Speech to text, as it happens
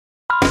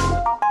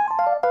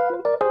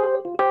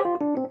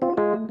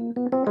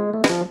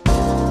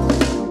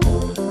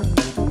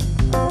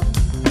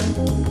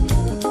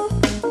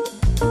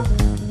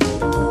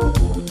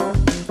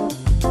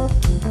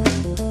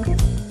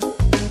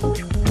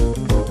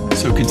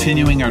So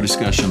continuing our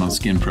discussion on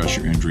skin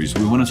pressure injuries,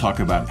 we want to talk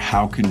about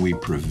how can we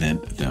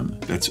prevent them.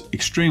 That's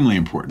extremely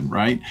important,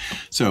 right?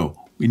 So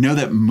we know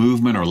that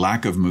movement or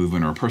lack of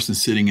movement or a person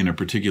sitting in a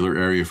particular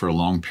area for a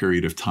long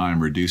period of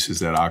time reduces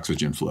that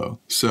oxygen flow.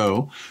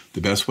 So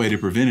the best way to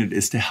prevent it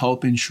is to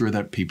help ensure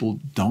that people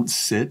don't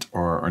sit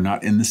or are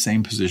not in the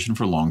same position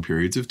for long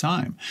periods of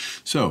time.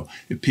 So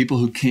if people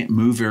who can't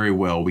move very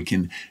well, we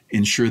can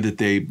ensure that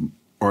they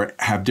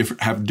have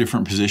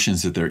different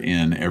positions that they're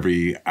in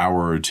every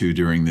hour or two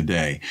during the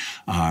day.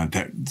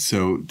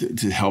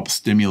 To help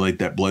stimulate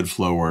that blood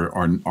flow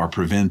or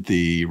prevent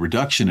the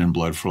reduction in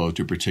blood flow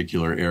to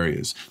particular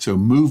areas. So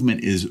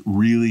movement is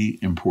really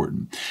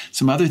important.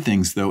 Some other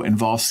things, though,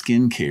 involve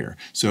skin care.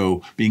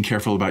 So being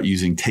careful about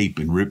using tape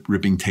and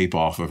ripping tape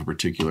off of a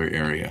particular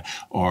area,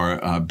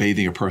 or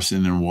bathing a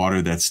person in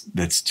water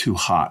that's too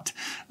hot,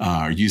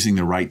 or using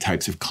the right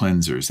types of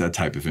cleansers, that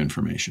type of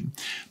information.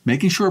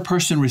 Making sure a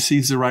person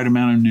receives the right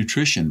amount of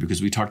nutrition,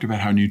 because we talked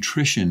about how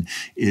nutrition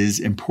is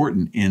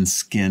important in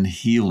skin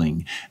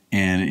healing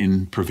and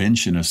in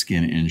prevention of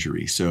skin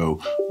injury. So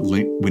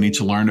we need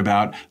to learn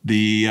about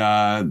the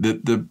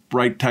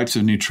right types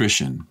of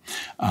nutrition.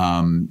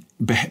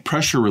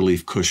 Pressure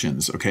relief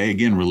cushions, okay?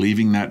 Again,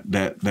 relieving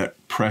that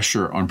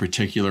pressure on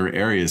particular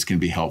areas can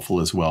be helpful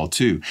as well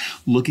too.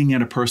 Looking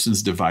at a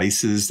person's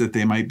devices that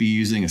they might be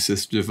using,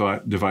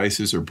 assistive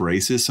devices or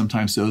braces,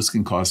 sometimes those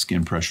can cause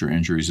skin pressure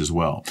injuries as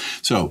well.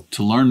 So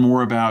to learn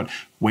more about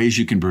ways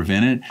you can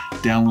prevent it,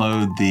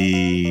 download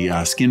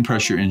the skin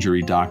pressure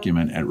injury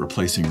document at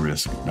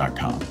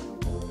replacingrisk.com.